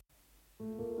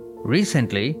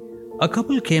Recently, a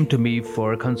couple came to me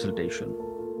for a consultation.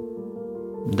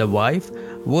 The wife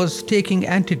was taking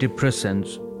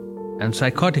antidepressants and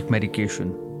psychotic medication,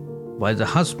 while the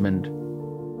husband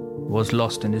was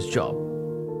lost in his job.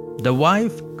 The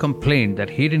wife complained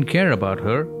that he didn't care about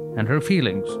her and her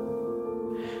feelings.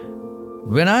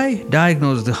 When I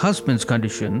diagnosed the husband's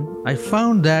condition, I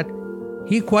found that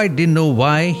he quite didn't know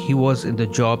why he was in the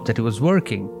job that he was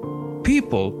working.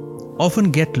 People often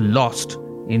get lost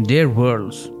in their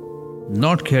worlds,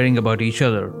 not caring about each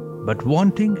other, but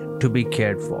wanting to be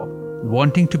cared for,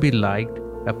 wanting to be liked,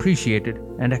 appreciated,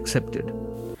 and accepted.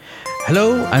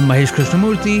 Hello, I'm Mahesh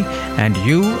Krishnamurthy, and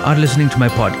you are listening to my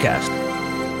podcast.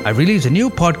 I release a new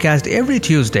podcast every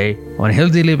Tuesday on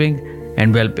healthy living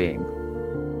and well-being.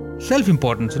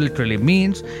 Self-importance literally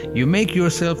means you make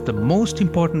yourself the most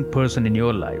important person in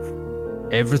your life.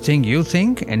 Everything you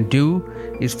think and do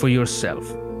is for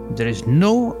yourself. There is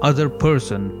no other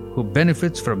person who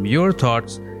benefits from your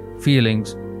thoughts,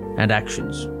 feelings, and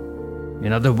actions.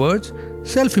 In other words,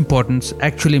 self-importance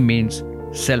actually means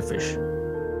selfish.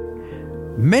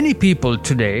 Many people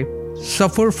today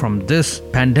suffer from this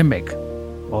pandemic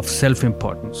of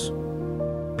self-importance.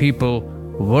 People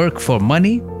work for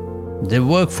money, they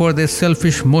work for their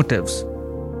selfish motives,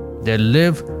 they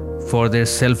live for their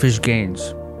selfish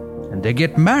gains, and they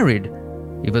get married,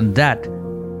 even that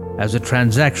as a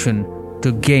transaction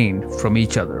to gain from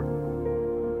each other.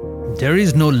 There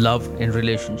is no love in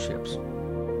relationships.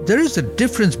 There is a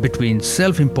difference between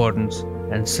self-importance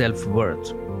and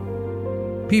self-worth.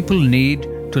 People need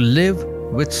to live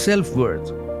with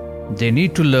self-worth. They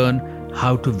need to learn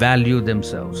how to value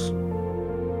themselves.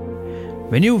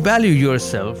 When you value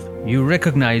yourself, you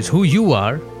recognize who you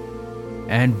are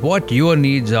and what your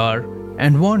needs are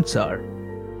and wants are,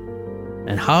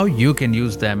 and how you can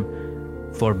use them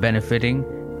for benefiting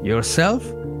yourself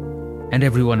and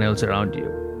everyone else around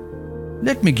you.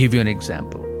 Let me give you an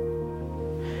example.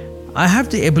 I have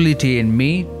the ability in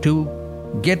me to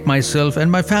get myself and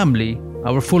my family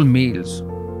our full meals,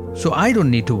 so I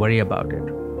don't need to worry about it.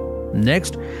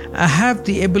 Next, I have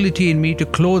the ability in me to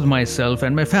clothe myself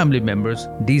and my family members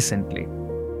decently,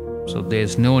 so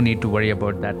there's no need to worry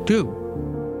about that too.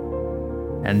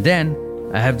 And then,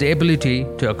 I have the ability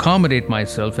to accommodate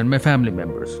myself and my family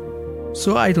members,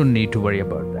 so I don't need to worry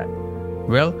about that.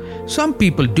 Well, some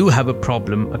people do have a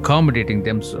problem accommodating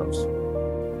themselves.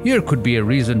 Here could be a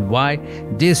reason why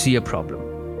they see a problem.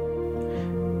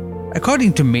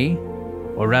 According to me,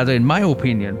 or rather in my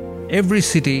opinion, every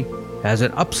city has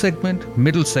an up segment,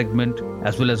 middle segment,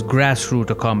 as well as grassroots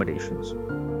accommodations.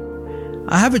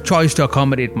 I have a choice to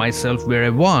accommodate myself where I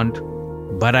want,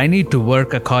 but I need to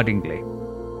work accordingly.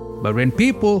 But when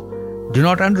people do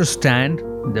not understand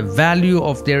the value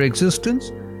of their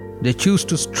existence, they choose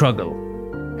to struggle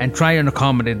and try and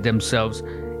accommodate themselves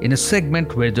in a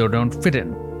segment where they don't fit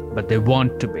in, but they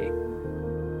want to be.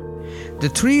 The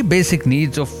three basic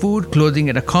needs of food, clothing,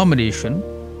 and accommodation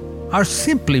are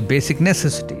simply basic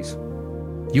necessities.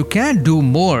 You can't do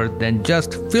more than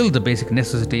just fill the basic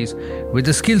necessities with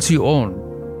the skills you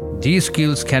own. These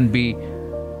skills can be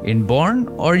inborn,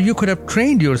 or you could have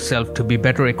trained yourself to be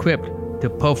better equipped to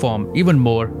perform even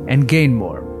more and gain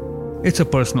more. It's a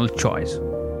personal choice.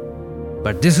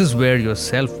 But this is where your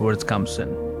self-worth comes in.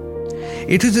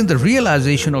 It is in the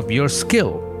realization of your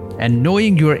skill and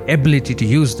knowing your ability to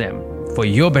use them for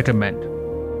your betterment.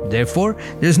 Therefore,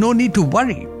 there's no need to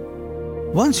worry.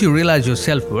 Once you realize your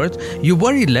self-worth, you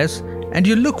worry less and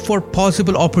you look for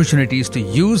possible opportunities to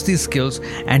use these skills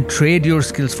and trade your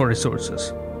skills for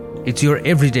resources. It's your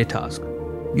everyday task.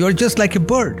 You're just like a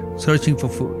bird searching for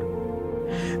food.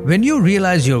 When you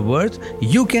realize your worth,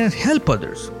 you can help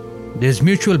others. There's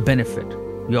mutual benefit.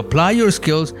 You apply your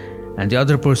skills and the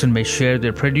other person may share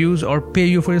their produce or pay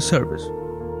you for your service.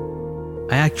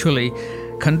 I actually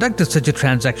conducted such a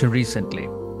transaction recently.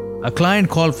 A client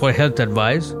called for health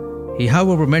advice. He,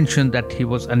 however, mentioned that he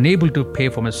was unable to pay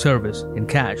for my service in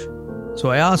cash. So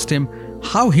I asked him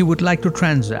how he would like to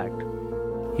transact.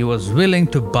 He was willing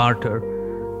to barter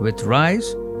with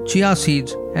rice, chia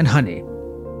seeds, and honey.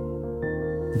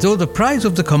 Though the price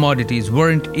of the commodities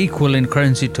weren't equal in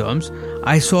currency terms,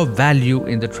 I saw value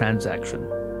in the transaction.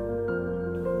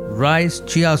 Rice,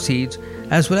 chia seeds,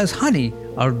 as well as honey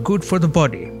are good for the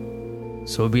body,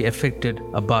 so we effected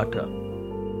a barter.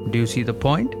 Do you see the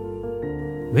point?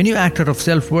 When you act out of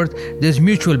self-worth, there's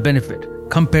mutual benefit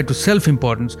compared to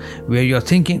self-importance where you're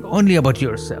thinking only about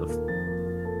yourself.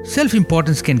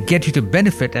 Self-importance can get you to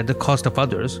benefit at the cost of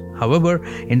others. However,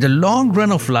 in the long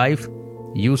run of life,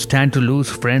 you stand to lose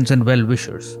friends and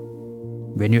well-wishers.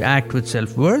 When you act with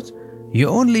self-worth, you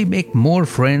only make more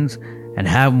friends and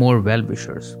have more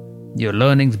well-wishers. Your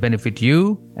learnings benefit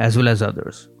you as well as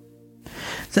others.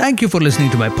 Thank you for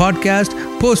listening to my podcast.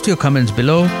 Post your comments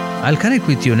below. I'll connect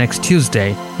with you next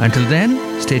Tuesday. Until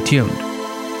then, stay tuned.